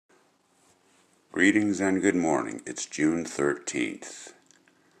Greetings and good morning. It's June 13th.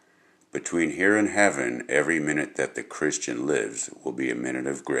 Between here and heaven, every minute that the Christian lives will be a minute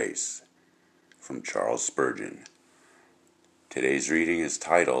of grace. From Charles Spurgeon. Today's reading is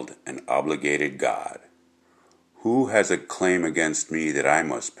titled, An Obligated God. Who has a claim against me that I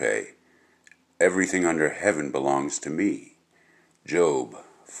must pay? Everything under heaven belongs to me. Job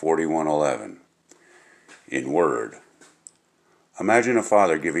 41:11. In word. Imagine a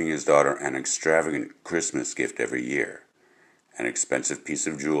father giving his daughter an extravagant Christmas gift every year, an expensive piece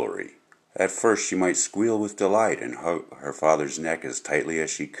of jewelry. At first she might squeal with delight and hug her father's neck as tightly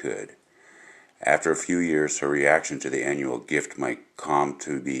as she could. After a few years, her reaction to the annual gift might calm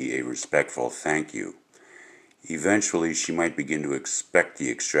to be a respectful thank you. Eventually, she might begin to expect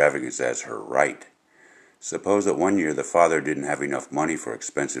the extravagance as her right. Suppose that one year the father didn't have enough money for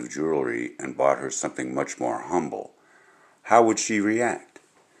expensive jewelry and bought her something much more humble. How would she react?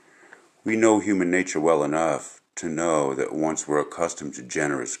 We know human nature well enough to know that once we're accustomed to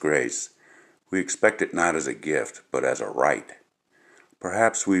generous grace, we expect it not as a gift, but as a right.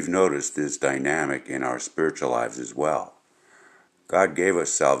 Perhaps we've noticed this dynamic in our spiritual lives as well. God gave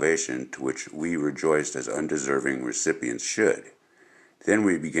us salvation to which we rejoiced as undeserving recipients should. Then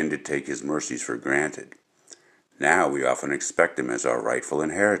we begin to take His mercies for granted. Now we often expect Him as our rightful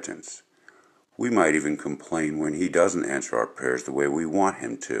inheritance. We might even complain when He doesn't answer our prayers the way we want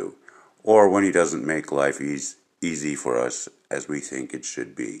Him to, or when He doesn't make life easy for us as we think it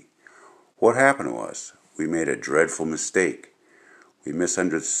should be. What happened to us? We made a dreadful mistake. We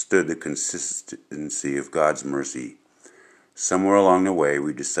misunderstood the consistency of God's mercy. Somewhere along the way,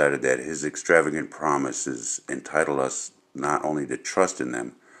 we decided that His extravagant promises entitled us not only to trust in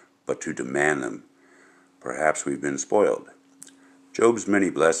them, but to demand them. Perhaps we've been spoiled. Job's many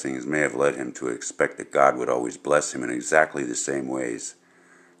blessings may have led him to expect that God would always bless him in exactly the same ways.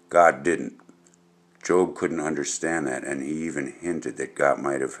 God didn't. Job couldn't understand that, and he even hinted that God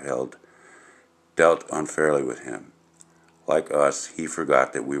might have dealt unfairly with him. Like us, he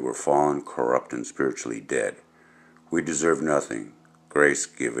forgot that we were fallen, corrupt, and spiritually dead. We deserve nothing. Grace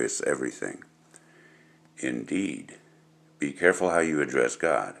gives us everything. Indeed. Be careful how you address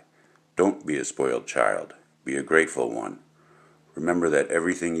God. Don't be a spoiled child. Be a grateful one. Remember that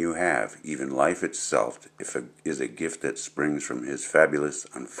everything you have, even life itself, is a gift that springs from His fabulous,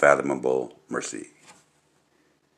 unfathomable mercy.